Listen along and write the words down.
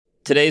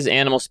Today's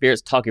Animal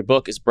Spirits Talk Your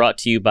Book is brought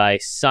to you by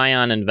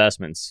Cion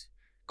Investments.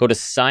 Go to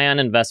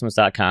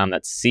cioninvestments.com,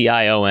 that's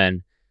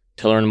C-I-O-N,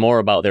 to learn more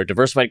about their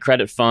diversified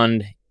credit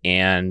fund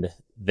and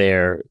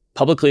their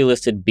publicly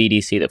listed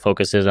BDC that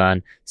focuses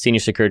on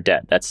senior secured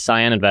debt. That's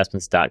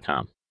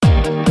cioninvestments.com.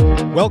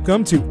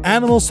 Welcome to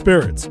Animal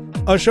Spirits,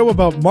 a show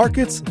about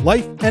markets,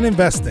 life, and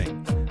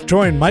investing.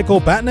 Join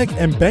Michael Batnick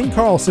and Ben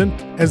Carlson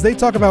as they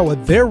talk about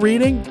what they're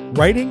reading,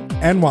 writing,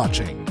 and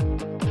watching.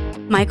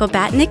 Michael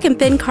Batnick and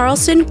Ben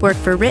Carlson work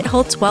for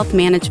Ritholtz Wealth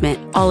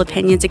Management. All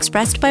opinions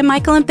expressed by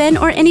Michael and Ben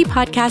or any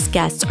podcast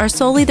guests are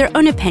solely their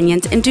own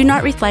opinions and do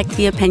not reflect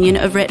the opinion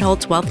of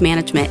Ritholtz Wealth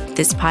Management.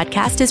 This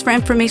podcast is for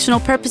informational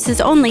purposes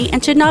only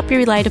and should not be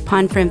relied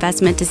upon for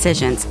investment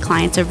decisions.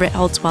 Clients of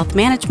Ritholtz Wealth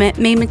Management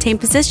may maintain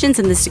positions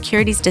in the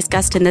securities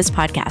discussed in this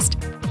podcast.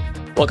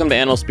 Welcome to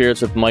Animal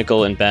Spirits with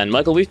Michael and Ben.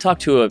 Michael, we've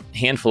talked to a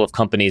handful of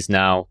companies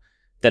now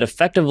that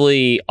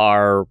effectively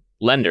are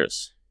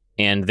lenders.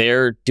 And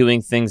they're doing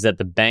things that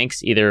the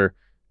banks either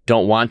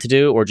don't want to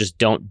do or just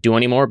don't do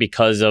anymore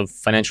because of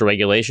financial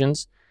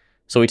regulations.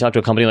 So we talked to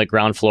a company like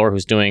Ground Floor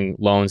who's doing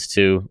loans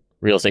to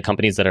real estate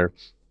companies that are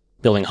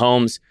building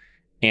homes.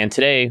 And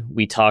today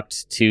we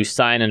talked to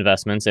Cion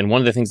Investments. And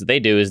one of the things that they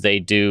do is they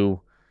do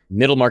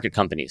middle market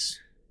companies,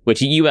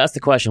 which you asked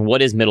the question,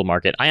 what is middle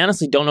market? I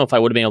honestly don't know if I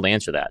would have been able to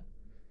answer that.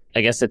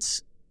 I guess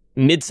it's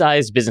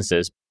mid-sized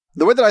businesses.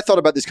 The way that I thought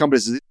about these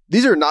companies is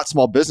these are not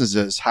small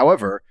businesses.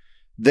 However,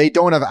 they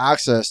don't have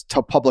access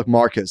to public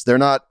markets. They're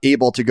not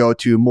able to go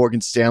to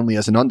Morgan Stanley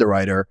as an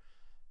underwriter.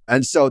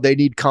 And so they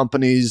need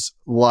companies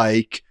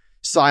like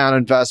Cion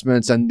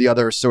Investments and the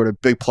other sort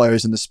of big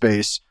players in the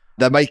space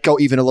that might go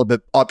even a little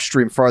bit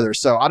upstream further.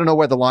 So I don't know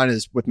where the line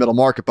is with middle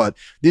market, but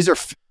these are,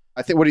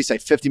 I think, what do you say,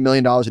 $50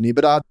 million in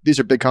EBITDA? These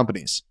are big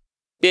companies.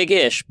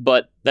 Big-ish,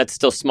 but that's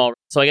still small.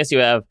 So I guess you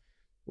have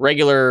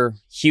regular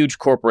huge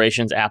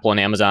corporations, Apple and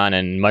Amazon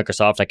and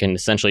Microsoft, that can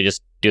essentially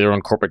just do their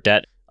own corporate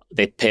debt.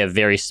 They pay a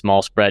very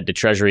small spread to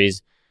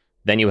treasuries.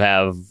 Then you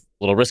have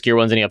little riskier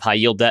ones and you have high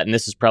yield debt. And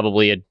this is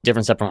probably a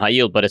different step from high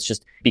yield, but it's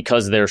just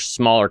because they're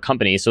smaller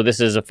companies. So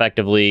this is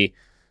effectively,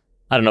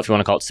 I don't know if you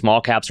want to call it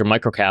small caps or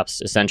micro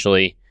caps,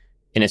 essentially.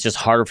 And it's just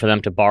harder for them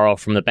to borrow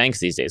from the banks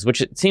these days, which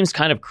it seems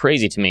kind of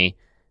crazy to me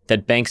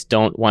that banks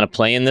don't want to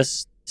play in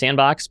this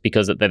sandbox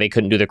because they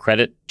couldn't do their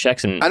credit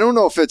checks. And I don't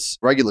know if it's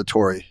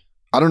regulatory.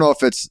 I don't know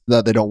if it's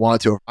that they don't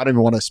want to. I don't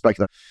even want to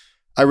speculate.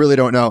 I really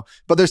don't know.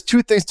 But there's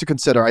two things to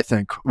consider, I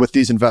think, with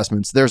these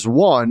investments. There's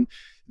one,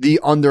 the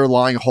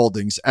underlying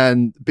holdings.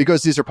 And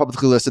because these are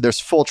publicly listed,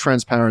 there's full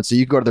transparency.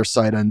 You can go to their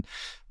site and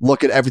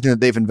look at everything that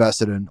they've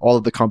invested in, all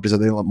of the companies that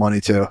they lent money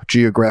to,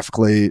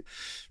 geographically,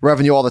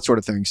 revenue, all that sort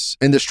of things,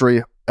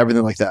 industry,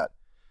 everything like that.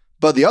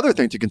 But the other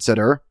thing to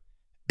consider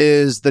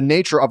is the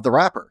nature of the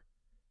wrapper.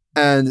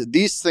 And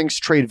these things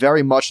trade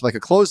very much like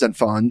a closed-end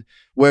fund,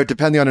 where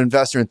depending on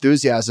investor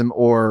enthusiasm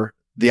or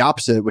the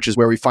opposite, which is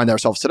where we find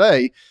ourselves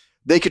today,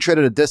 they could trade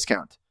at a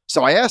discount.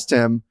 So I asked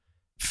him,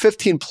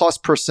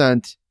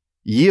 15+%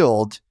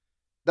 yield,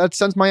 that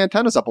sends my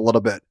antennas up a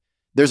little bit.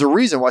 There's a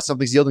reason why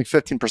something's yielding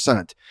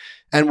 15%.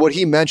 And what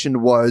he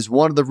mentioned was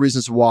one of the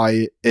reasons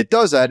why it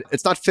does that,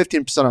 it's not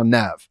 15% on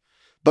NAV,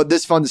 but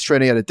this fund is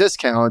trading at a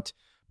discount,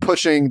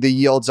 pushing the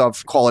yields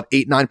of, call it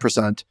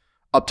 8-9%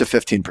 up to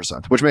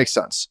 15%, which makes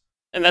sense.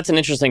 And that's an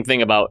interesting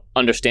thing about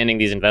understanding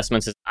these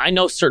investments. Is I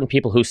know certain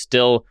people who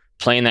still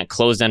play in that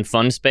closed-end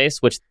fund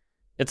space, which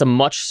it's a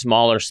much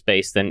smaller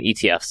space than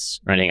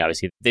ETFs or anything,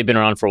 obviously. They've been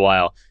around for a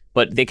while,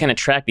 but they kind of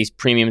track these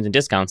premiums and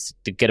discounts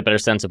to get a better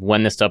sense of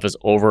when this stuff is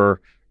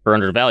over or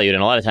undervalued.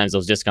 And a lot of times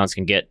those discounts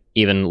can get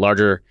even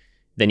larger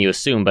than you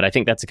assume. But I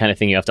think that's the kind of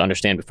thing you have to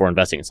understand before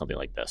investing in something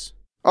like this.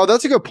 Oh,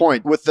 that's a good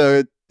point. With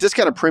the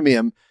discounted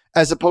premium,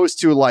 as opposed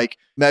to like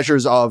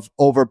measures of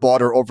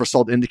overbought or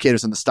oversold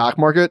indicators in the stock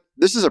market,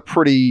 this is a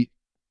pretty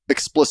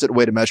explicit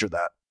way to measure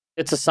that.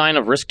 It's a sign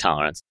of risk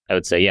tolerance, I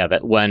would say, yeah,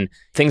 that when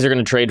things are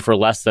going to trade for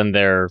less than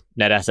their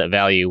net asset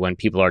value, when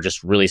people are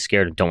just really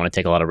scared and don't want to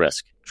take a lot of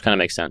risk, which kind of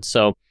makes sense.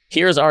 So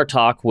here's our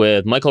talk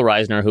with Michael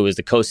Reisner, who is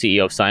the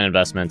co-CEO of Cion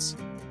Investments.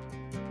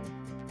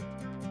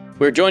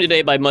 We're joined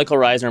today by Michael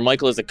Reisner.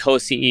 Michael is the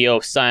co-CEO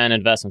of Cion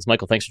Investments.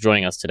 Michael, thanks for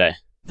joining us today.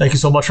 Thank you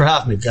so much for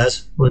having me,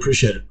 guys. Really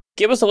appreciate it.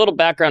 Give us a little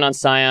background on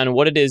Cion,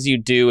 what it is you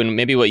do, and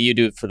maybe what you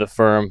do for the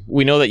firm.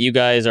 We know that you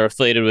guys are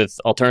affiliated with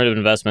alternative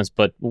investments,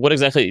 but what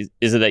exactly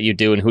is it that you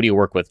do, and who do you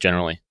work with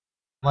generally?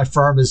 My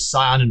firm is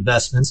Cion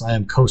Investments. I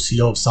am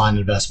co-CEO of Cion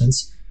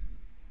Investments.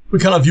 We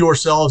kind of view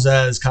ourselves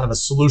as kind of a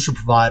solution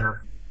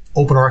provider,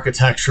 open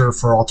architecture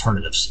for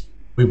alternatives.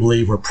 We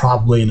believe we're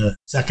probably in the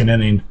second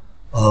inning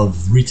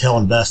of retail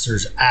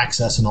investors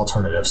accessing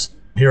alternatives.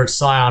 Here at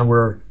Cion,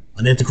 we're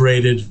an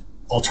integrated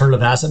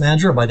alternative asset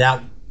manager. By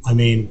that, I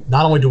mean,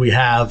 not only do we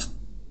have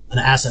an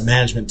asset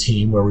management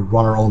team where we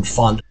run our own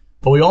fund,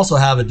 but we also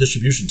have a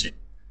distribution team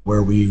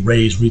where we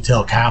raise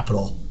retail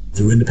capital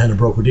through independent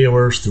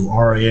broker-dealers, through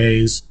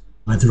RIAs,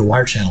 and through the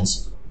wire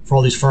channels for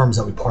all these firms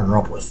that we partner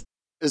up with.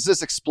 Is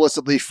this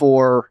explicitly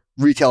for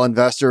retail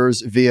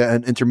investors via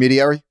an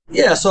intermediary?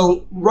 Yeah,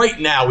 so right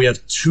now we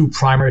have two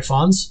primary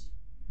funds.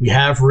 We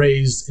have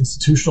raised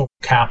institutional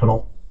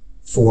capital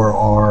for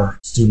our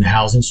student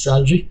housing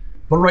strategy.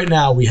 But right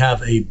now we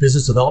have a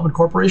business development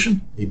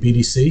corporation, a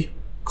BDC,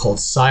 called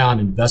Scion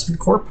Investment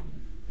Corp,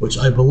 which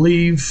I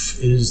believe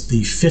is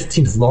the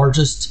 15th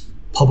largest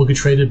publicly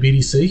traded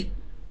BDC.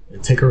 The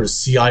ticker is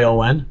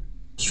CION,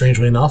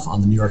 strangely enough,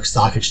 on the New York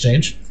Stock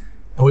Exchange.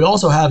 And we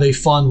also have a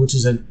fund, which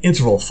is an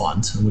interval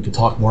fund, and we can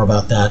talk more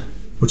about that,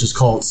 which is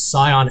called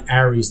Scion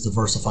Ares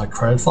Diversified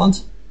Credit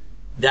Fund.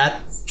 That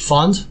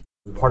fund,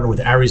 we partner with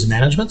Ares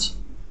Management.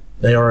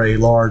 They are a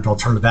large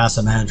alternative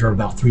asset manager of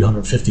about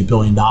 $350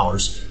 billion.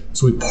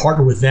 So we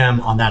partner with them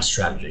on that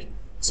strategy.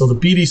 So the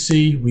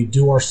BDC, we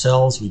do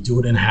ourselves, we do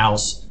it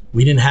in-house.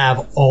 We didn't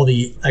have all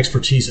the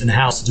expertise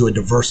in-house to do a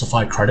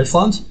diversified credit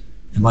fund.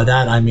 And by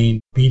that, I mean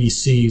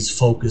BDCs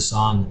focus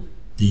on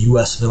the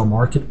U.S. middle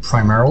market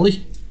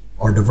primarily.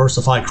 Our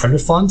diversified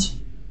credit fund,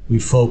 we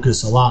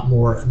focus a lot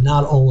more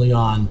not only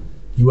on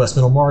U.S.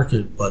 middle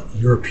market, but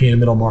European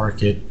middle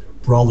market,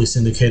 broadly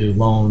syndicated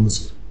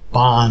loans,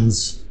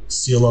 bonds,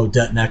 CLO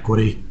debt and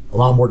equity, a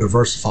lot more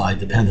diversified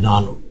depending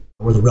on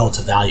where the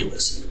relative value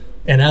is.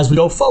 And as we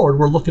go forward,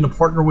 we're looking to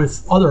partner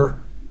with other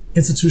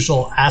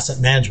institutional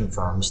asset management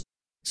firms.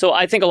 So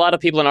I think a lot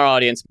of people in our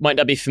audience might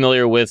not be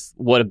familiar with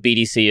what a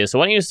BDC is. So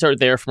why don't you start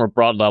there from a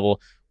broad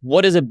level?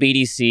 What is a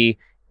BDC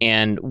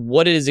and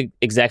what is it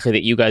exactly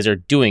that you guys are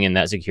doing in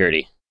that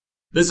security?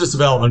 Business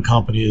Development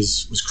Company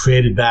was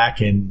created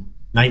back in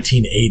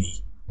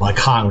 1980 by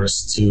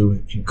Congress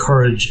to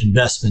encourage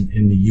investment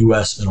in the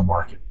U.S. middle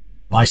market.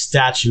 By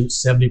statute,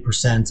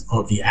 70%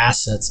 of the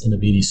assets in the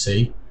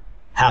BDC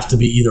have to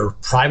be either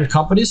private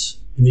companies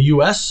in the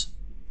U.S.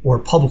 or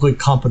publicly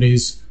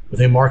companies with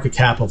a market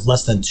cap of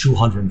less than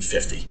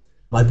 250.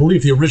 I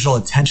believe the original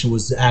intention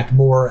was to act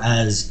more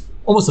as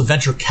almost a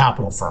venture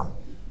capital firm,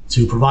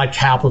 to provide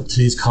capital to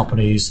these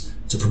companies,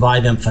 to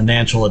provide them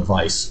financial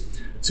advice.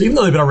 So even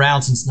though they've been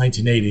around since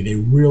 1980, they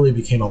really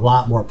became a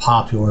lot more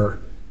popular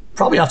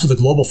probably after the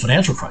global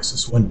financial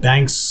crisis, when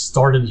banks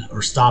started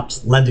or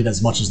stopped lending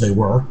as much as they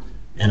were.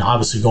 And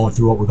obviously going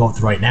through what we're going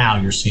through right now,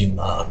 you're seeing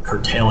the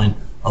curtailing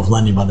of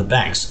lending by the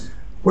banks,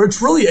 where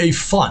it's really a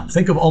fund.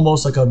 Think of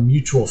almost like a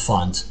mutual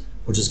fund,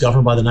 which is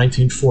governed by the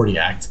 1940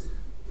 Act,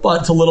 but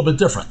it's a little bit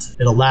different.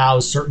 It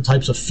allows certain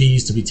types of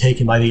fees to be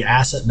taken by the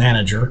asset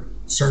manager,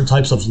 certain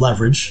types of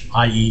leverage,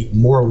 i.e.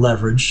 more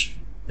leverage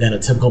than a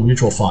typical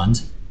mutual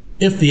fund,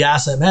 if the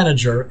asset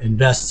manager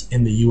invests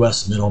in the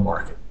U.S. middle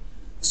market.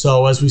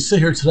 So as we sit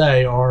here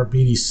today, our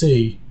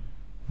BDC,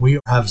 we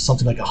have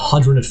something like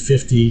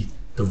 150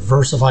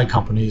 diversified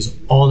companies,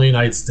 all in the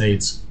United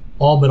States,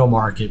 all middle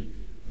market.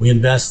 We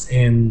invest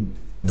in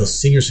the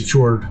senior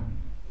secured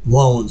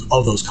loans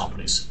of those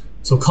companies.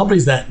 So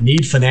companies that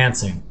need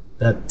financing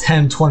that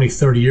 10, 20,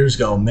 30 years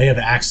ago may have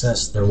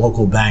accessed their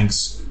local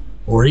banks,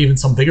 or even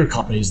some bigger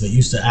companies that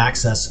used to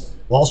access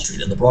Wall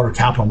Street and the broader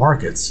capital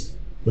markets.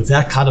 With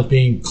that kind of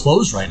being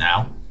closed right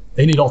now,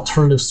 they need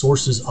alternative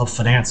sources of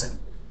financing.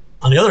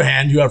 On the other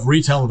hand, you have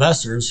retail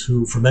investors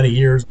who for many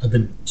years have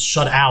been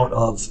shut out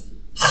of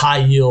high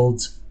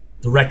yield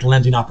direct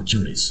lending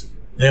opportunities.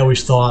 They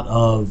always thought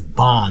of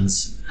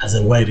bonds as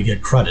a way to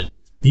get credit.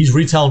 These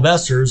retail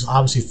investors,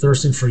 obviously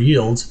thirsting for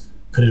yield,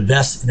 could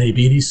invest in a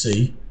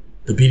BDC.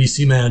 The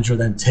BDC manager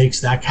then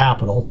takes that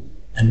capital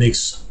and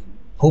makes,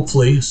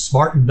 hopefully,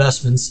 smart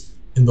investments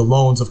in the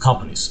loans of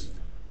companies.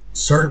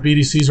 Certain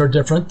BDCs are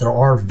different. There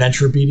are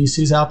venture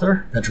BDCs out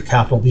there, venture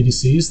capital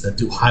BDCs that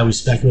do highly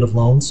speculative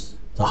loans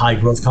to high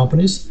growth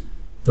companies.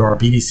 There are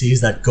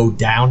BDCs that go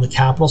down the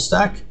capital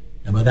stack.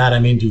 And by that, I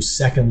mean do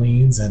second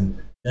liens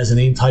and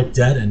mezzanine type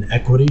debt and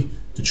equity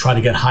to try to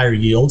get higher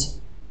yield.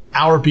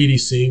 Our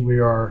BDC, we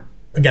are,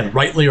 again,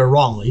 rightly or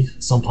wrongly,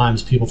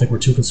 sometimes people think we're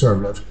too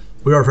conservative.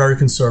 We are very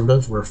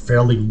conservative. We're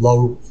fairly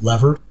low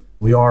levered.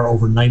 We are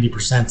over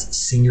 90%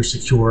 senior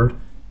secured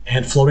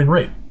and floating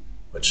rate,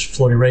 which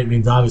floating rate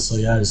means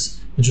obviously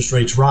as interest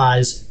rates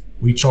rise,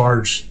 we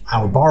charge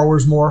our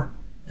borrowers more,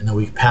 and then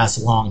we pass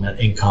along that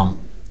income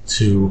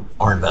to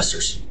our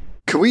investors.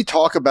 Can we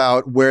talk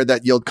about where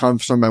that yield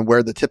comes from and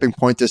where the tipping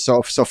point is?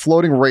 So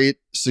floating rate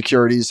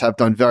securities have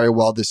done very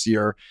well this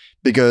year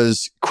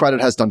because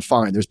credit has done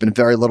fine. There's been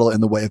very little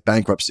in the way of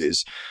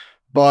bankruptcies.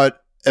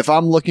 But if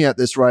I'm looking at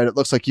this right, it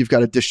looks like you've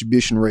got a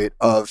distribution rate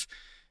of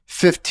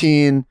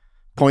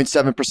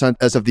 15.7%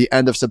 as of the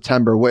end of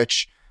September,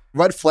 which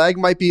red flag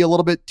might be a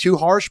little bit too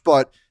harsh,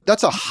 but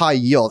that's a high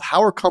yield.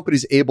 How are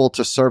companies able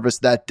to service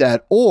that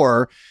debt?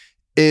 Or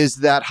is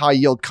that high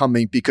yield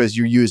coming because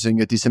you're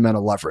using a decent amount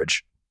of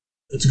leverage?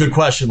 It's a good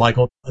question,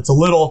 Michael. It's a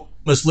little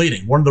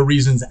misleading. One of the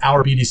reasons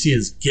our BDC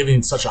is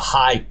giving such a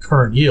high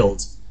current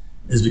yield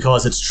is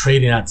because it's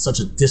trading at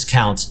such a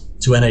discount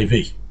to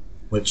NAV,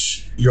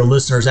 which your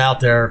listeners out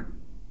there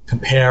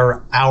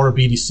compare our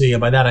BDC.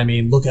 And by that, I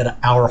mean, look at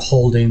our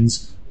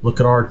holdings, look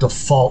at our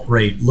default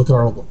rate, look at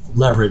our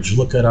leverage,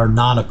 look at our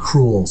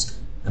non-accruals.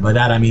 And by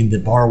that, I mean the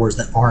borrowers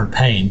that aren't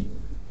paying.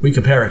 We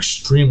compare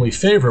extremely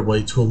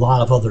favorably to a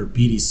lot of other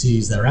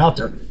BDCs that are out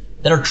there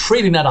that are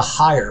trading at a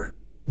higher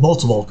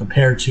multiple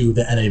compared to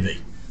the NAV.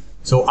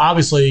 So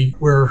obviously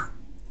we're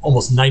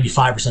almost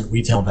 95%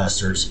 retail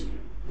investors.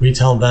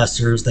 Retail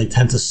investors, they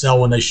tend to sell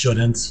when they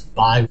shouldn't,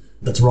 buy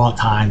at the wrong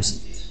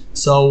times.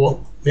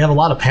 So we have a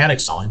lot of panic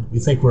selling. We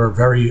think we're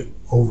very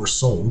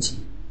oversold,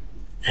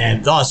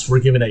 and thus we're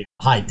given a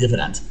high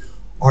dividend.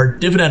 Our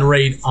dividend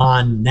rate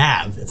on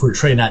NAV, if we're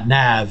trading at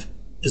NAV,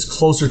 is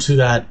closer to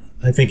that,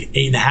 I think,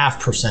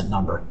 8.5%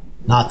 number,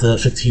 not the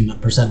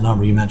 15%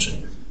 number you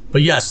mentioned.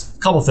 But yes, a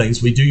couple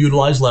things. We do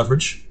utilize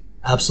leverage.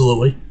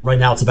 Absolutely. Right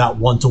now it's about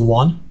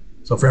 1-to-1.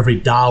 So for every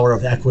dollar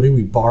of equity,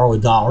 we borrow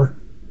 $1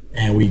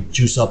 and we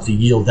juice up the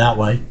yield that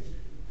way.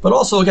 But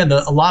also, again,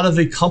 a lot of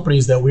the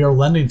companies that we are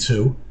lending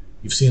to,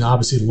 you've seen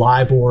obviously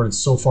LIBOR and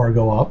SOFR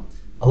go up.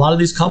 A lot of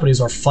these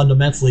companies are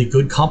fundamentally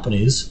good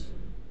companies,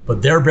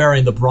 but they're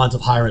bearing the brunt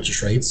of higher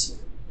interest rates.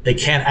 They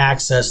can't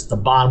access the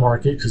bond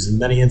market because in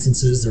many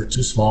instances they're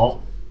too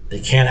small. They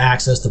can't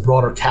access the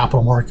broader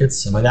capital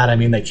markets. And by that, I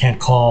mean they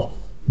can't call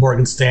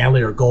Morgan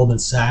Stanley or Goldman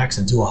Sachs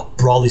and do a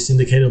broadly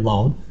syndicated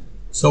loan.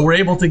 So we're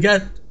able to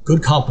get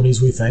good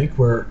companies, we think.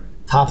 We're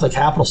top of the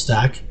capital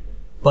stack.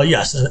 But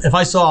yes, if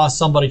I saw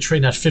somebody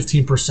trading at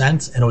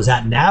 15% and it was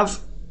at NAV,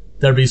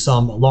 there'd be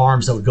some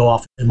alarms that would go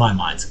off in my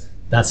mind.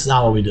 That's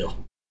not what we do.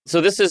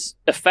 So this is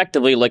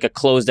effectively like a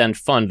closed-end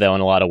fund, though,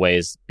 in a lot of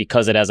ways.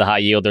 Because it has a high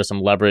yield, there's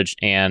some leverage,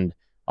 and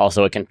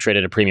also it can trade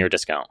at a premium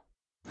discount.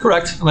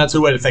 Correct. And that's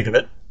a way to think of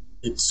it.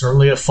 It's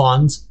certainly a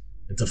fund.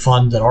 It's a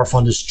fund that our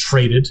fund is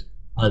traded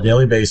on a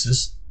daily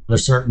basis.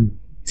 There's certain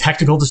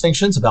technical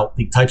distinctions about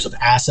the types of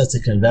assets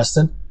it can invest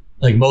in.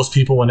 Like most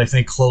people, when they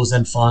think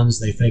closed-end funds,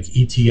 they think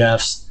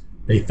ETFs.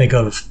 They think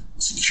of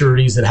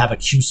securities that have a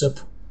CUSIP.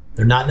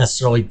 They're not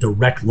necessarily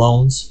direct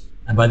loans.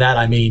 And by that,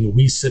 I mean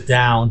we sit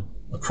down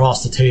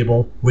across the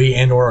table, we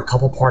and or a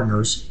couple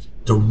partners,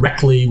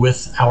 directly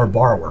with our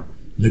borrower,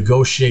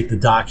 negotiate the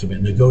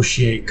document,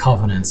 negotiate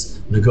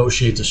covenants,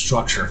 negotiate the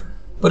structure.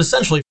 But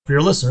essentially, for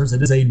your listeners,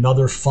 it is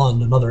another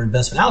fund, another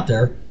investment out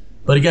there.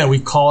 But again, we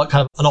call it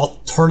kind of an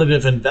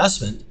alternative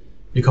investment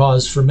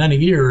because for many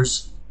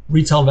years,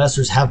 retail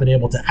investors have been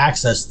able to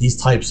access these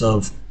types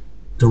of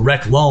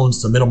direct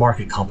loans to middle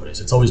market companies.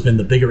 It's always been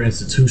the bigger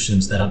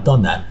institutions that have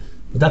done that.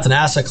 But that's an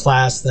asset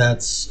class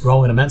that's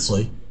growing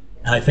immensely.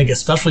 And I think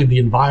especially the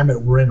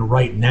environment we're in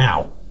right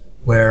now,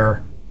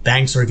 where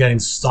banks are getting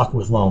stuck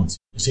with loans.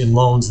 You're seeing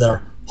loans that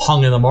are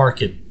hung in the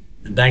market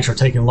and banks are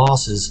taking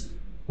losses.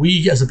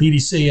 We as a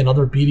BDC and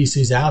other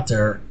BDCs out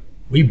there,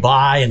 we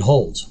buy and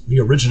hold. We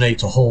originate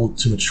to hold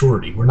to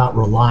maturity. We're not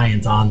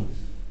reliant on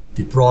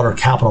the broader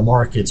capital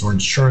markets or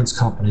insurance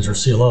companies or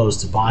CLOs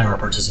to buy our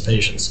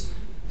participations.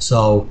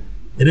 So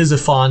it is a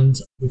fund.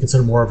 We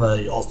consider more of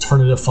an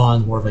alternative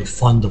fund, more of a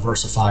fund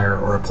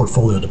diversifier or a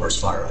portfolio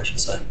diversifier, I should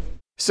say.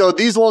 So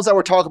these loans that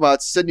we're talking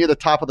about sit near the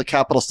top of the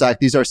capital stack.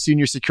 These are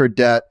senior secured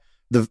debt,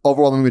 the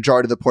overwhelming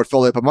majority of the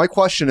portfolio. But my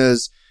question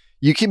is,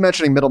 you keep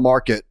mentioning middle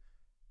market.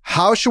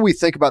 How should we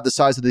think about the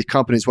size of these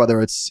companies,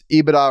 whether it's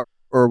EBITDA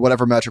or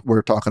whatever metric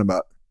we're talking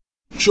about?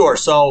 Sure.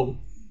 So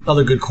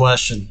another good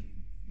question.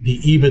 The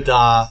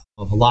EBITDA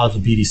of a lot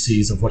of the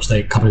BDCs, of which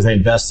companies they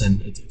invest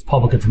in, it's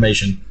public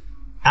information.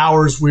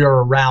 Ours, we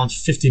are around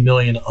 50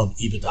 million of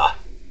EBITDA.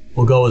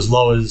 We'll go as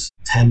low as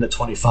 10 to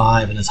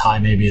 25 and as high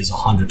maybe as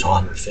 100 to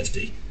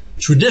 150.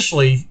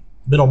 Traditionally,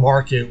 middle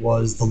market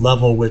was the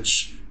level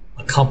which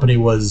a company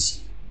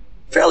was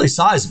fairly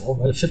sizable.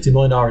 Right? A $50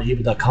 million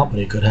EBITDA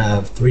company could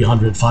have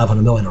 300,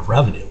 500 million of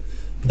revenue.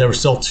 But they were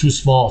still too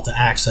small to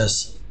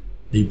access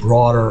the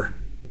broader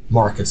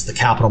markets, the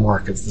capital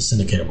markets, the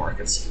syndicated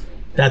markets.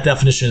 That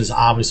definition is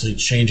obviously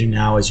changing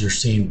now as you're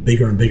seeing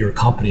bigger and bigger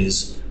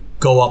companies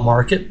go up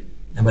market.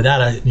 And by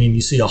that, I mean,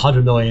 you see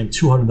 100 million,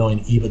 200 million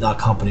EBITDA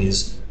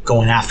companies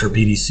going after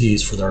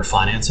BDCs for their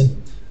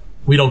financing.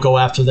 We don't go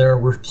after there.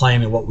 We're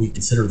playing in what we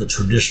consider the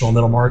traditional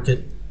middle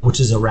market, which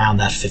is around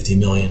that 50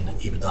 million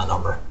EBITDA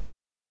number.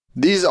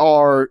 These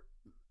are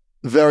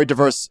very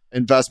diverse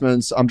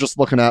investments. I'm just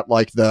looking at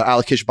like the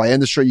allocation by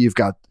industry. You've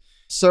got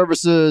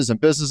services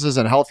and businesses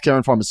and healthcare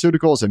and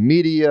pharmaceuticals and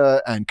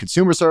media and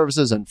consumer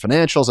services and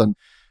financials. And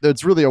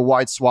there's really a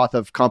wide swath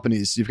of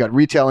companies. You've got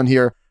retail in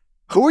here.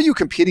 Who are you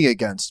competing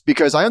against?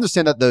 Because I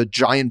understand that the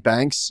giant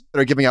banks that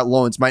are giving out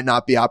loans might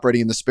not be operating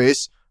in the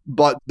space,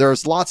 but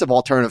there's lots of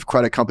alternative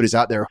credit companies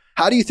out there.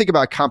 How do you think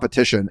about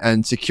competition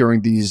and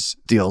securing these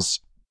deals?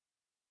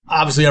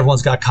 Obviously,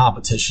 everyone's got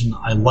competition.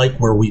 I like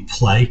where we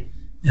play.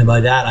 And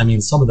by that, I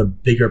mean some of the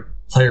bigger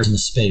players in the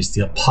space,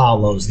 the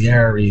Apollos, the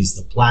Ares,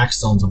 the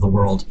Blackstones of the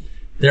world,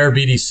 their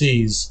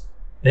BDCs,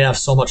 they have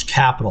so much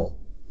capital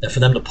that for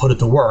them to put it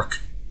to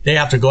work, they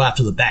have to go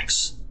after the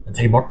banks and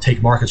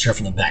take market share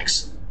from the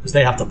banks. Because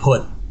they have to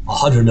put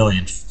 100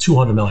 million,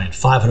 200 million,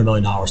 $500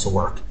 million to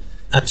work.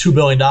 At $2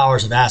 billion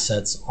of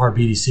assets, our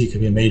BDC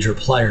could be a major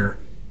player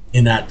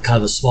in that kind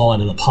of the small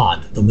end of the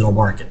pond, the middle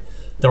market.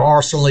 There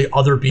are certainly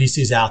other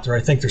BDCs out there.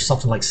 I think there's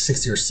something like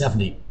 60 or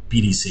 70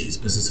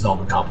 BDCs, business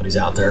development companies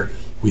out there.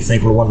 We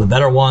think we're one of the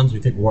better ones. We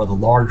think we're one of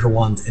the larger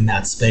ones in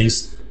that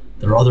space.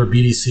 There are other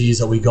BDCs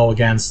that we go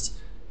against.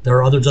 There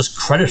are other just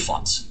credit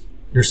funds.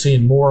 You're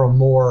seeing more and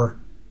more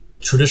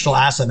traditional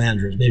asset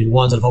managers, maybe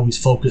ones that have always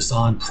focused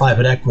on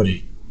private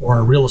equity or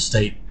on real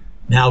estate,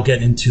 now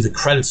get into the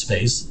credit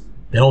space.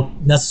 They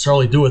don't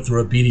necessarily do it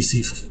through a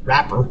BDC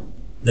wrapper.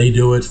 They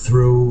do it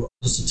through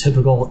just a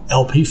typical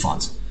LP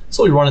fund.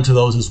 So we run into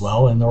those as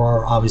well. And there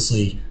are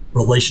obviously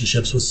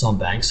relationships with some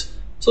banks.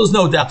 So there's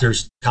no doubt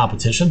there's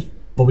competition,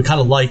 but we kind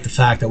of like the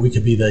fact that we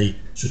could be the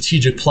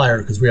strategic player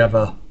because we have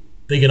a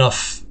big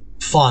enough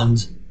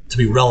fund to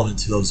be relevant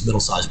to those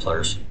middle-sized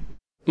players.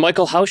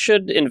 Michael, how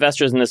should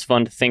investors in this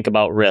fund think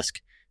about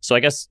risk? So I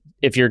guess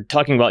if you're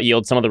talking about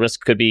yield, some of the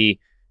risk could be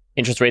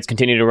interest rates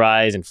continue to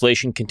rise,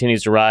 inflation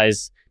continues to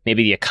rise,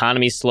 maybe the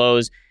economy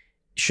slows.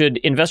 Should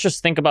investors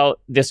think about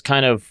this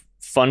kind of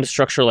fund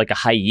structure like a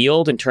high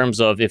yield in terms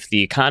of if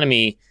the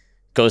economy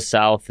goes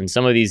south and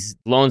some of these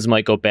loans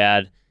might go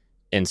bad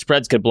and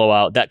spreads could blow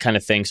out, that kind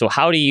of thing? So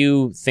how do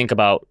you think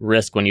about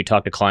risk when you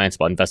talk to clients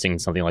about investing in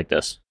something like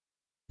this?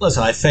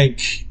 Listen, I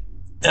think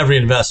every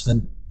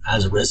investment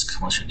has a risk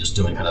unless you're just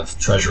doing kind of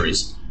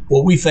treasuries.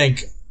 What we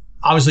think,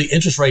 obviously,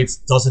 interest rates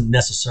doesn't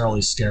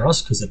necessarily scare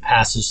us because it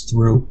passes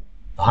through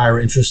the higher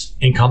interest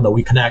income that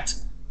we connect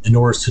in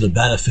order to the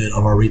benefit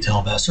of our retail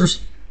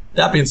investors.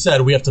 That being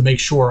said, we have to make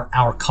sure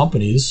our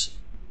companies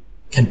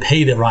can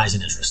pay the rise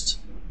in interest.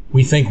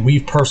 We think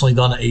we've personally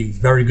done a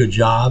very good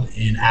job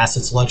in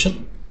asset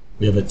selection.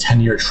 We have a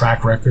 10-year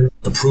track record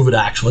to prove it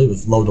actually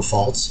with low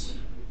defaults.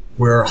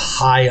 We're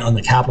high on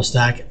the capital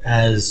stack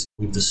as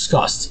we've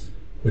discussed,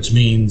 which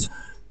means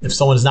if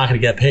someone is not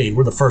going to get paid,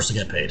 we're the first to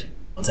get paid.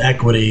 It's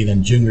equity,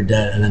 then junior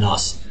debt, and then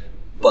us.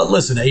 But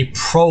listen, a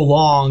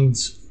prolonged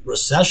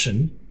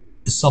recession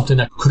is something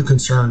that could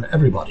concern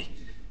everybody.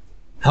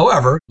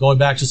 However, going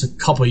back just a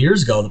couple of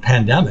years ago, the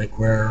pandemic,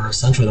 where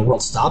essentially the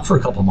world stopped for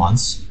a couple of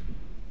months,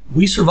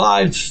 we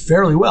survived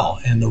fairly well.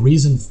 And the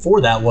reason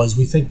for that was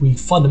we think we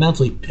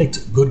fundamentally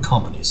picked good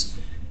companies.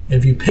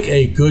 If you pick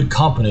a good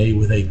company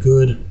with a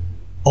good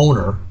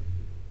owner,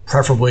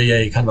 preferably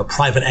a kind of a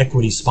private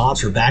equity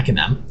sponsor backing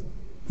them,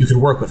 you can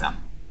work with them.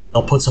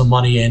 They'll put some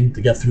money in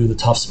to get through the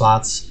tough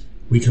spots.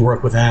 We can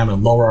work with them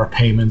and lower our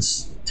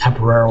payments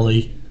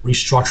temporarily,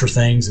 restructure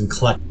things and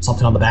collect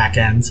something on the back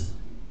end.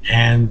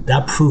 And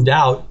that proved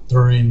out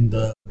during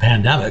the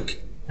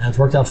pandemic, and it's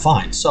worked out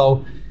fine.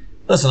 So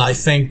listen, I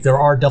think there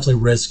are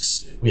definitely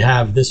risks. We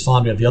have this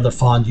fund, we have the other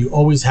fund. You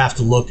always have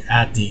to look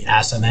at the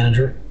asset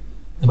manager.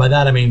 And by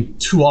that, I mean,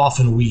 too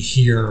often we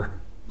hear,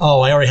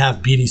 oh, I already have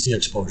BDC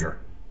exposure,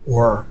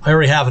 or I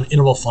already have an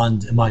interval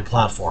fund in my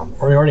platform,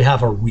 or I already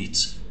have a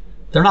REIT.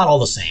 They're not all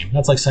the same.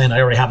 That's like saying I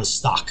already have a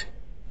stock.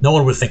 No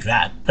one would think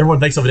that.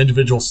 Everyone thinks of an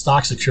individual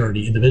stock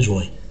security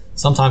individually.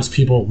 Sometimes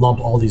people lump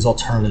all these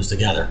alternatives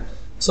together.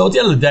 So at the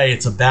end of the day,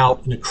 it's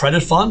about, in a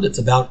credit fund, it's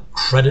about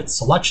credit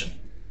selection.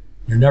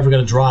 You're never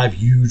going to drive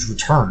huge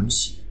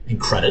returns in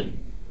credit,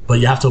 but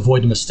you have to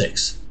avoid the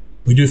mistakes.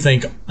 We do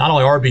think not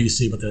only our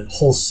BDC, but the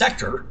whole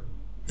sector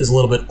is a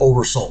little bit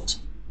oversold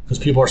because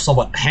people are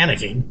somewhat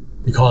panicking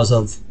because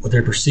of what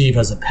they perceive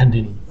as a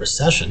pending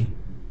recession.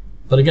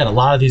 But again, a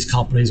lot of these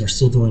companies are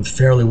still doing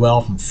fairly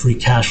well from free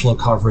cash flow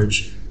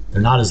coverage.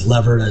 They're not as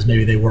levered as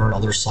maybe they were in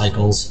other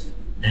cycles.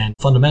 And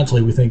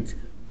fundamentally, we think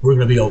we're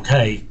going to be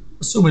okay,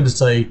 assuming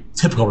it's a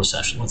typical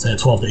recession, let's say a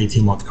 12 to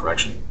 18 month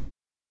correction.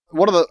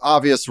 One of the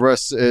obvious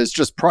risks is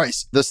just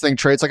price. This thing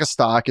trades like a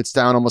stock. It's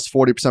down almost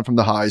 40% from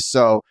the highs.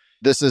 So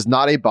this is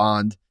not a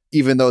bond,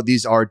 even though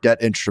these are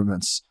debt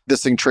instruments.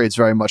 This thing trades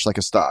very much like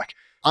a stock.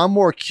 I'm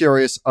more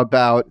curious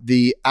about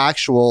the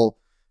actual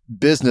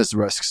business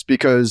risks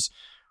because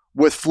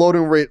with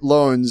floating rate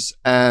loans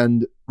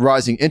and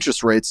rising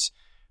interest rates,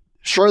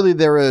 surely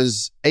there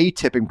is a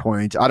tipping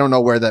point. I don't know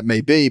where that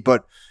may be,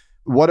 but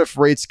what if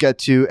rates get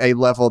to a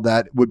level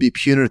that would be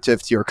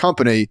punitive to your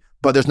company,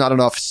 but there's not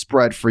enough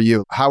spread for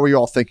you? How are you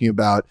all thinking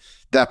about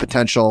that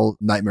potential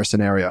nightmare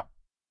scenario?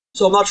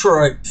 So I'm not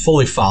sure I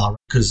fully follow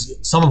because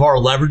some of our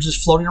leverage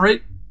is floating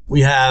rate.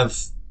 We have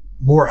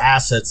more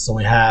assets than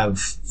we have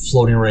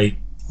floating rate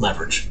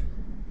leverage.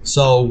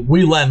 So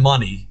we lend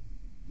money.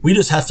 We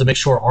just have to make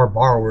sure our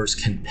borrowers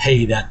can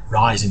pay that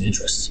rise in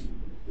interest.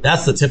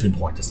 That's the tipping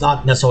point. It's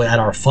not necessarily at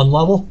our fund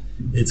level.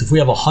 It's if we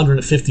have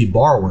 150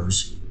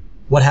 borrowers,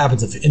 what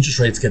happens if interest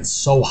rates get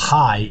so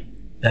high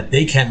that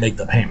they can't make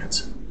the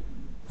payment?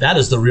 That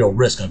is the real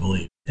risk, I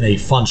believe, in a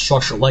fund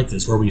structure like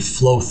this, where we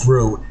flow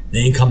through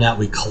the income that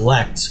we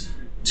collect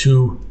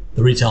to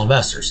the retail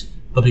investors.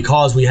 But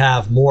because we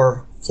have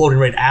more floating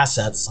rate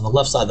assets on the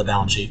left side of the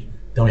balance sheet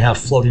than we have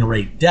floating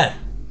rate debt,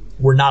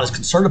 we're not as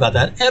concerned about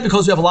that. And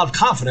because we have a lot of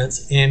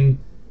confidence in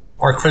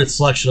our credit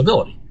selection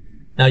ability.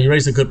 Now, you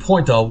raised a good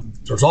point, though.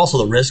 There's also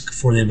the risk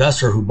for the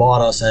investor who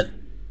bought us at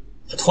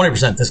a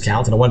 20%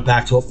 discount and it went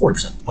back to a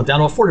 40%, went down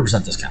to a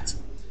 40% discount.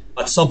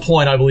 At some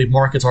point, I believe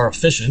markets are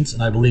efficient,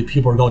 and I believe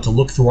people are going to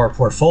look through our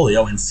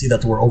portfolio and see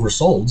that we're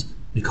oversold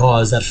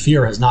because that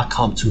fear has not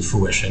come to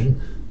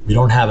fruition. We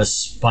don't have a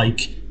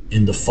spike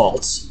in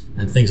defaults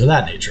and things of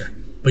that nature.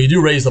 But you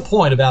do raise the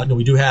point about,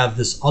 we do have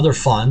this other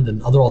fund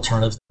and other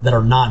alternatives that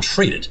are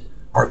non-traded.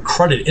 Our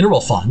credit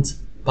interval fund,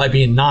 by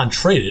being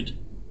non-traded,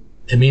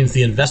 it means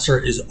the investor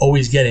is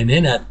always getting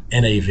in at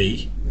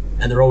NAV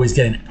and they're always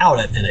getting out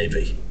at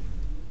NAV.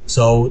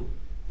 So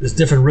there's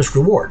different risk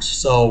rewards.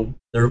 So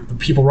There are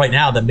people right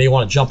now that may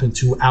want to jump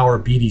into our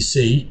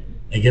BDC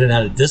and get it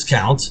at a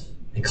discount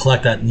and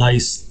collect that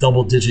nice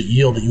double-digit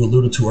yield that you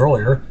alluded to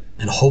earlier,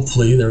 and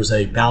hopefully there's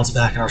a bounce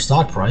back in our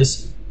stock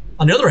price.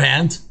 On the other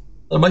hand,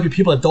 there might be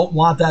people that don't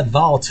want that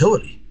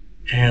volatility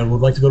and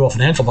would like to go to a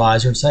financial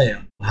advisor and say,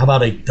 how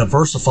about a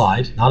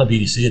diversified, not a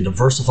BDC, a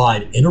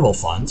diversified interval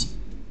fund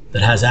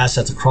that has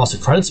assets across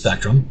the credit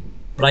spectrum,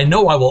 but I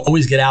know I will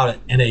always get out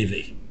at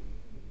NAV.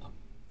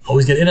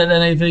 Always get in at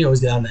NAV,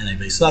 always get out at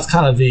NAV. So that's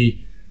kind of the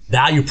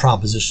value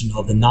proposition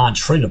of the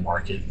non-traded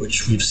market,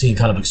 which we've seen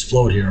kind of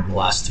explode here over the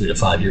last 3 to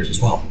 5 years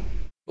as well.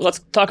 Well, let's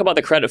talk about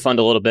the credit fund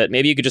a little bit.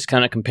 Maybe you could just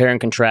kind of compare and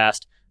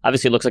contrast.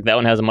 Obviously, it looks like that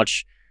one has a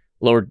much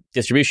lower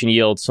distribution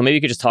yield. So maybe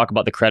you could just talk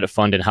about the credit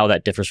fund and how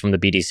that differs from the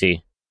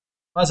BDC.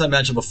 As I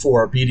mentioned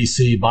before,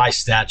 BDC by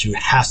statute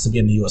has to be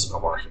in the U.S.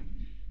 middle market.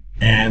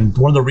 And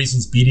one of the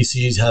reasons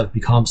BDCs have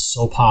become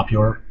so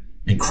popular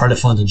and credit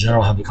funds in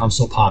general have become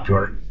so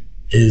popular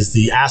is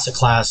the asset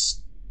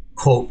class,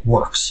 quote,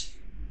 works.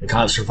 It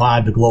kind of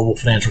survived the global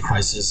financial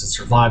crisis. It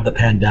survived the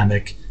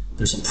pandemic.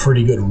 There's some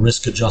pretty good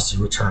risk-adjusted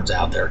returns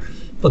out there.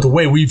 But the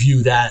way we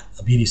view that,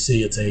 a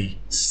BDC, it's a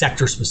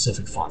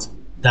sector-specific fund,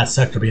 that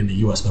sector being the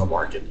U.S. middle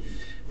market.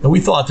 And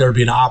we thought there would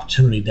be an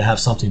opportunity to have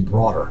something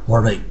broader, more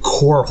of a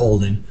core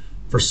holding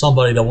for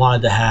somebody that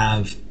wanted to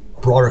have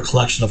a broader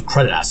collection of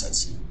credit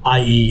assets,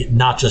 i.e.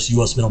 not just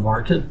U.S. middle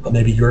market, but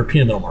maybe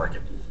European middle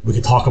market. We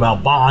could talk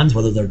about bonds,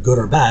 whether they're good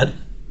or bad.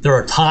 There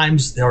are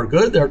times they are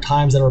good, there are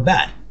times that are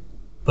bad.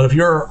 But if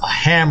you're a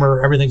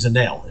hammer, everything's a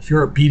nail. If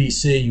you're a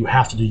BDC, you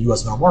have to do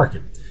U.S. middle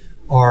market.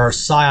 Our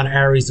Scion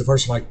Ares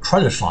Diversified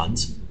Credit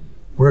Funds,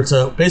 where it's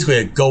basically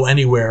a go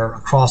anywhere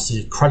across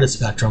the credit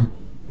spectrum,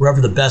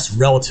 wherever the best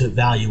relative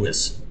value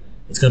is.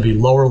 It's going to be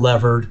lower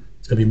levered,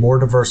 it's going to be more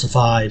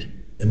diversified.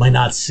 It might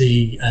not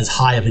see as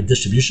high of a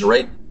distribution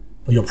rate,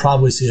 but you'll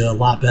probably see a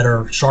lot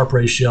better Sharpe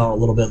ratio, a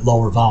little bit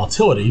lower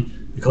volatility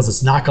because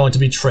it's not going to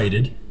be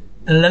traded.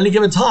 And at any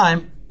given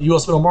time, the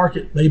U.S. middle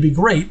market may be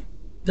great.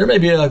 There may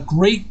be a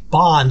great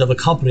bond of a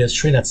company that's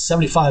trading at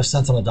 75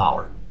 cents on a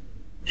dollar.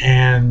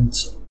 And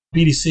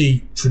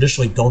BDC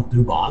traditionally don't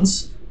do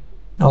bonds.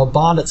 Now, a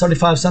bond at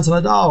 75 cents on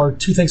a dollar,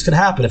 two things could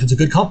happen if it's a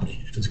good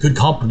company. If it's a good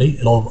company,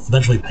 it'll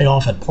eventually pay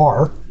off at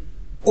par.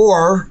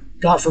 Or,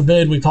 God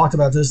forbid, we talked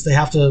about this, they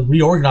have to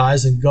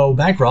reorganize and go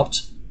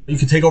bankrupt. You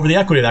can take over the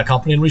equity of that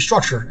company and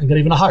restructure and get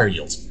even a higher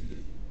yield.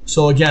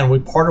 So again, we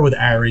partner with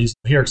Ares.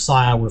 Here at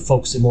Scion, we're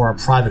focusing more on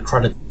private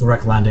credit,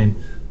 direct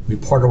lending. We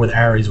partner with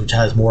Ares, which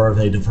has more of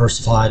a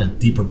diversified and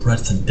deeper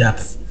breadth and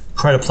depth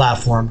credit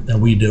platform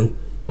than we do.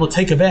 We'll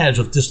take advantage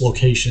of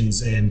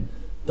dislocations in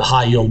the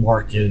high yield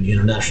market and the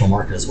international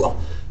market as well.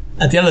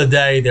 At the end of the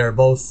day, they're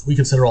both, we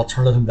consider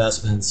alternative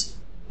investments,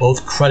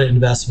 both credit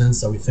investments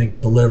that we think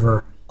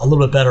deliver a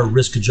little bit better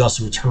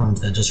risk-adjusted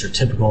returns than just your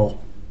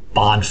typical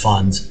bond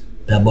funds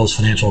that most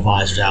financial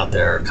advisors out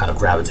there kind of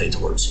gravitate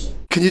towards.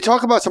 Can you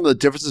talk about some of the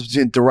differences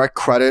between direct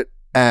credit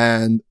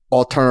and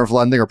alternative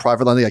lending or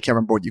private lending? I can't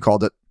remember what you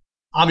called it.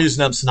 I'm using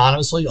them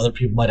synonymously. Other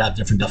people might have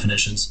different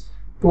definitions.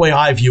 The way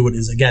I view it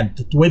is, again,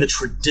 the way the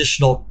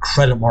traditional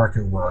credit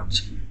market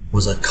worked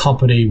was a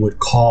company would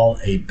call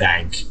a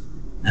bank,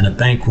 and a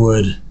bank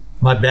would,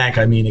 by bank,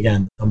 I mean,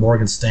 again, the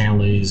Morgan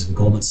Stanleys and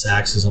Goldman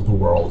Sachs of the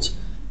world.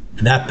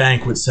 And that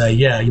bank would say,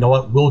 yeah, you know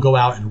what, we'll go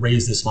out and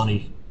raise this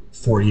money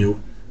for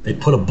you.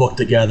 They'd put a book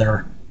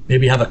together,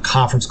 maybe have a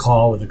conference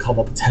call with a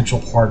couple of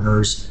potential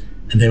partners,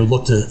 and they would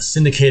look to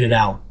syndicate it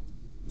out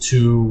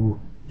to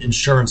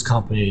insurance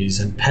companies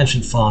and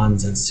pension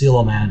funds and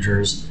CLO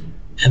managers.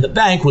 And the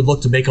bank would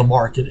look to make a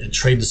market and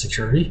trade the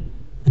security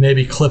and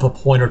maybe clip a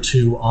point or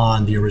two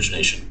on the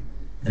origination.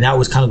 And that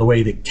was kind of the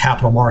way the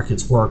capital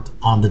markets worked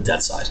on the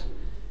debt side.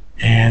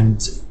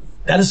 And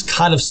that has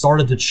kind of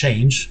started to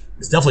change.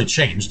 It's definitely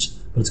changed,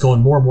 but it's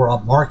going more and more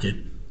up market,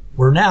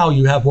 where now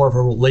you have more of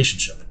a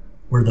relationship,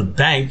 where the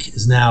bank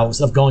is now,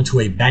 instead of going to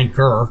a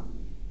banker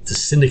to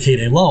syndicate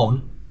a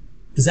loan,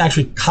 is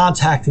actually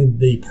contacting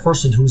the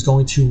person who's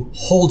going to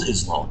hold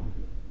his loan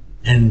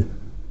and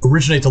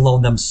originate the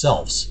loan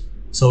themselves.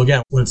 So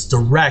again, when it's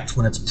direct,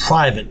 when it's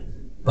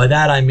private, by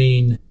that I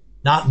mean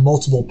not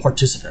multiple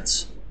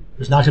participants.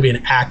 There's not going to be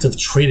an active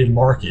traded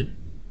market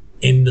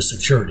in the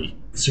security.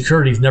 The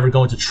security is never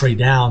going to trade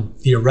down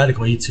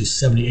theoretically to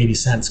 70, 80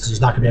 cents because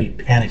there's not going to be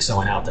any panic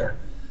selling out there.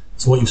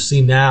 So what you've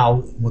seen now,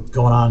 what's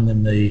going on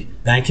in the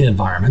banking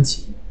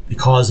environment,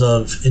 because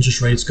of interest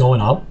rates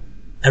going up,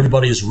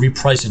 everybody is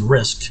repricing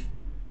risk.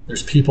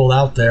 There's people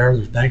out there,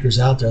 there's bankers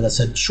out there that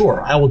said,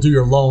 sure, I will do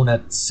your loan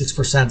at 6%,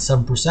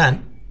 7%.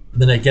 And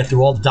then they get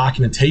through all the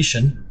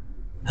documentation,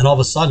 and all of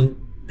a sudden,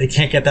 they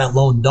can't get that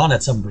loan done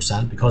at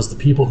 7% because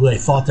the people who they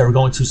thought they were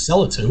going to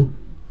sell it to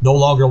no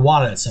longer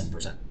want it at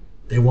 7%.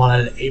 They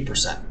want it at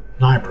 8%,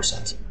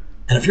 9%.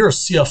 And if you're a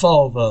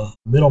CFO of a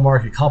middle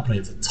market company,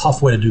 it's a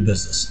tough way to do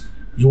business.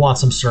 You want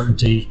some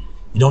certainty.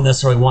 You don't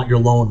necessarily want your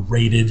loan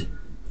rated.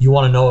 You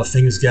want to know if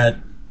things get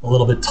a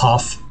little bit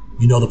tough,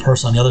 you know the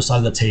person on the other side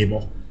of the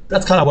table.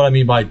 That's kind of what I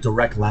mean by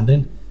direct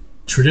lending.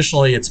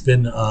 Traditionally, it's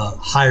been a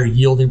higher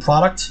yielding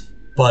product,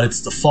 but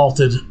it's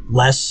defaulted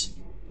less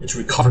It's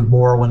recovered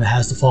more when it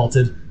has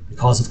defaulted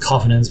because of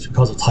covenants,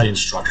 because of tightened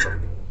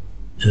structure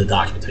in the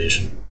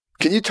documentation.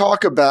 Can you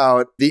talk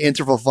about the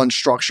interval fund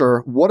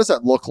structure? What does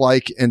that look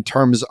like in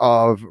terms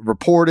of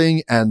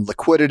reporting and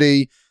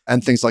liquidity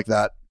and things like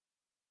that?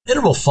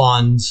 Interval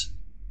funds,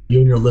 you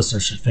and your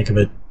listeners should think of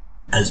it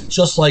as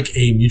just like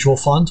a mutual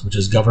fund, which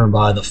is governed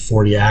by the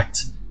 40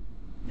 Act.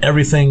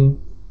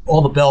 Everything,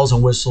 all the bells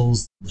and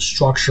whistles, the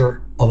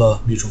structure of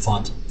a mutual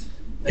fund,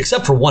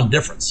 except for one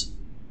difference.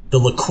 The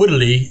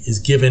liquidity is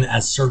given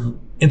at certain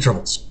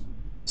intervals.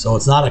 So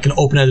it's not like an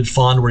open-ended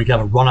fund where you got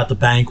to run at the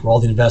bank where all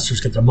the investors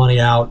get their money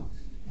out,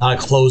 not a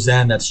closed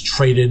end that's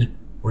traded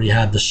where you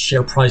have the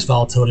share price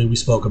volatility we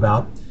spoke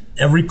about.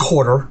 Every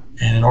quarter,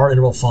 and in our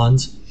interval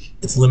funds,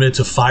 it's limited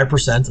to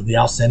 5% of the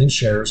outstanding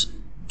shares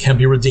can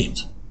be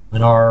redeemed.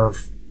 In our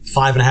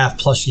 5.5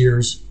 plus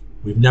years,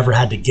 we've never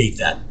had to gate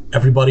that.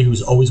 Everybody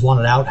who's always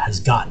wanted out has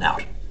gotten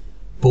out.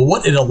 But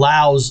what it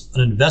allows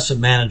an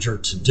investment manager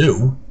to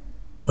do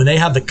when they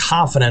have the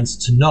confidence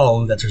to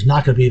know that there's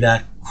not going to be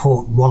that,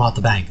 quote, run out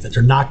the bank, that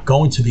they're not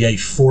going to be a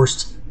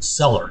forced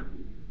seller,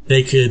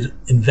 they could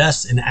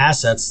invest in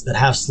assets that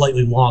have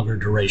slightly longer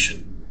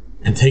duration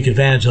and take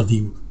advantage of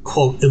the,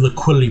 quote,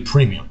 illiquidity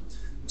premium.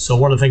 So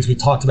one of the things we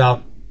talked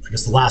about, I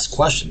guess the last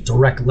question,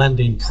 direct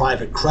lending,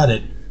 private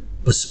credit,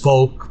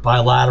 bespoke,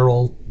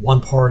 bilateral,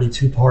 one party,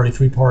 two party,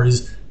 three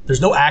parties,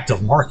 there's no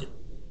active market.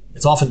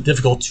 It's often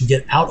difficult to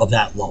get out of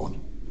that loan.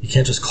 You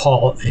can't just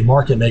call a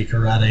market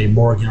maker at a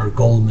Morgan or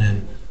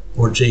Goldman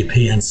or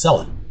JP and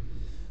sell it.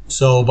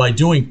 So by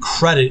doing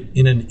credit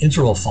in an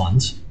interval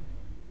fund,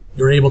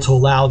 you're able to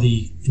allow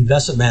the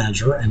investment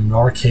manager, and in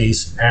our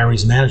case,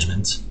 Ares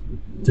Management,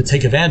 to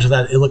take advantage of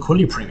that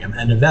illiquidity premium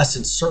and invest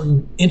in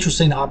certain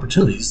interesting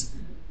opportunities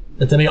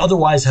that they may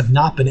otherwise have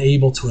not been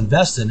able to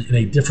invest in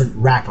a different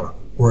wrapper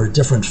or a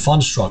different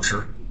fund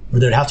structure where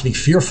they'd have to be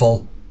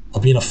fearful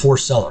of being a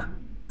forced seller.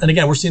 And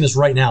again, we're seeing this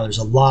right now. There's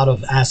a lot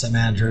of asset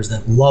managers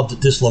that love the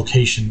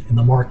dislocation in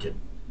the market.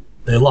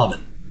 They love it.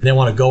 They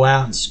want to go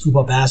out and scoop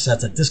up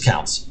assets at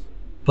discounts.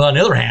 But on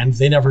the other hand,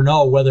 they never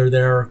know whether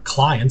their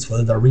clients,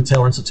 whether they're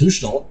retail or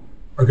institutional,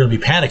 are going to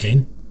be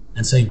panicking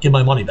and saying, give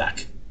my money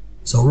back.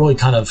 So it really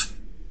kind of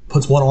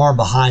puts one arm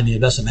behind the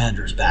investment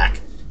manager's back.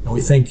 And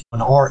we think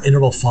in our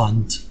interval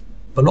fund,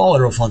 but in all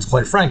interval funds,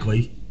 quite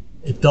frankly,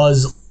 it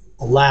does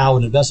allow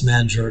an investment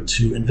manager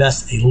to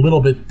invest a little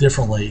bit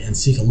differently and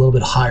seek a little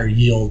bit higher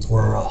yield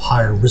or a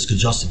higher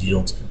risk-adjusted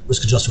yield,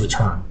 risk-adjusted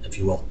return, if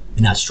you will,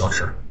 in that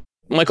structure.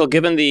 Michael,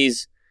 given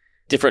these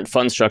different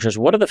fund structures,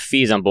 what are the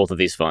fees on both of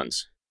these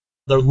funds?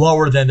 They're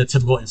lower than the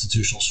typical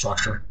institutional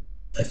structure.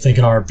 I think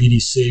in our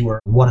BDC, we're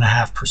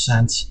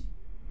 1.5%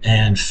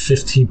 and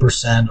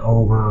 15%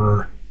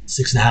 over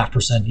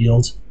 6.5%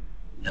 yield.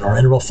 In our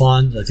interval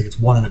fund, I think it's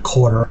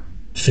 1.25%,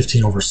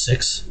 15 over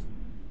 6.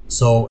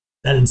 So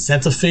that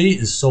incentive fee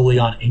is solely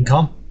on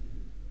income.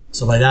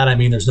 So by that, I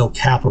mean there's no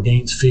capital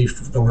gains fee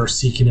that we're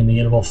seeking in the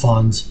interval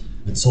funds.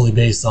 It's solely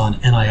based on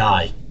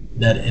NII,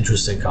 net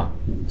interest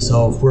income.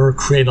 So if we're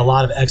creating a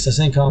lot of excess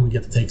income, we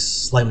get to take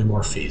slightly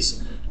more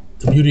fees.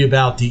 The beauty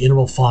about the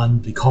interval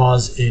fund,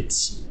 because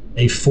it's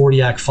a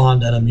 40 Act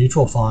fund and a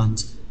mutual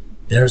fund,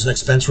 there's an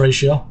expense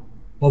ratio.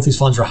 Both these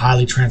funds are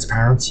highly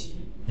transparent.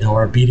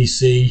 Our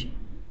BDC,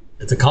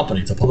 it's a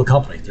company, it's a public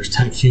company. There's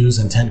 10 Qs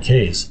and 10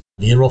 Ks.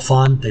 The interval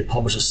fund, they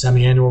publish a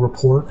semi-annual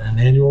report and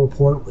an annual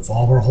report with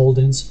all of our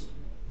holdings,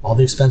 all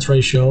the expense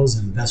ratios,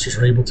 and investors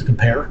are able to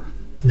compare.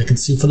 And they can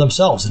see for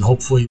themselves. And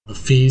hopefully the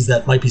fees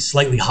that might be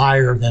slightly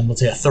higher than,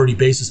 let's say, a 30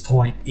 basis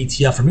point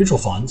ETF or mutual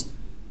funds,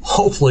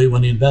 hopefully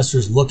when the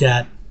investors look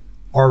at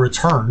our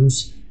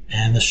returns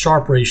and the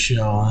Sharpe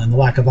ratio and the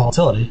lack of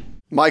volatility.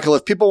 Michael,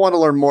 if people want to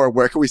learn more,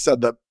 where can we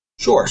send them?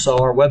 Sure. So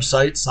our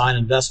website,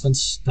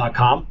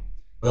 sioninvestments.com.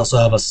 We also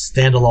have a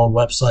standalone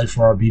website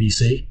for our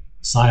BDC,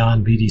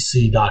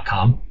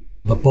 sionbdc.com.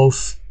 But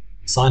both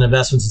Sion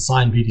Investments and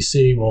Sion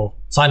BDC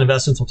Sion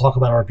Investments will talk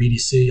about our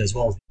BDC as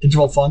well as the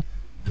interval fund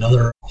and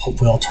other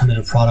hopefully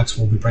alternative products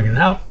we'll be bringing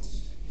out.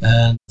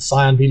 And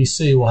Sion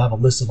BDC will have a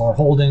list of our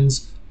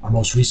holdings, our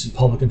most recent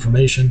public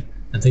information,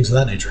 and things of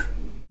that nature.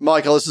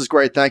 Michael, this is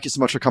great. Thank you so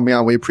much for coming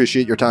on. We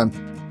appreciate your time.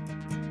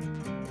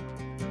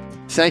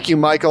 Thank you,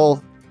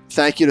 Michael.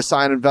 Thank you to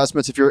Sion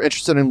Investments. If you're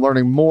interested in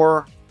learning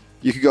more,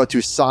 you can go to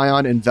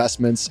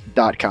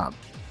sioninvestments.com.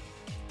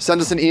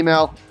 Send us an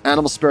email,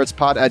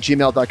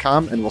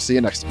 animalspiritspod@gmail.com, and we'll see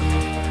you next time.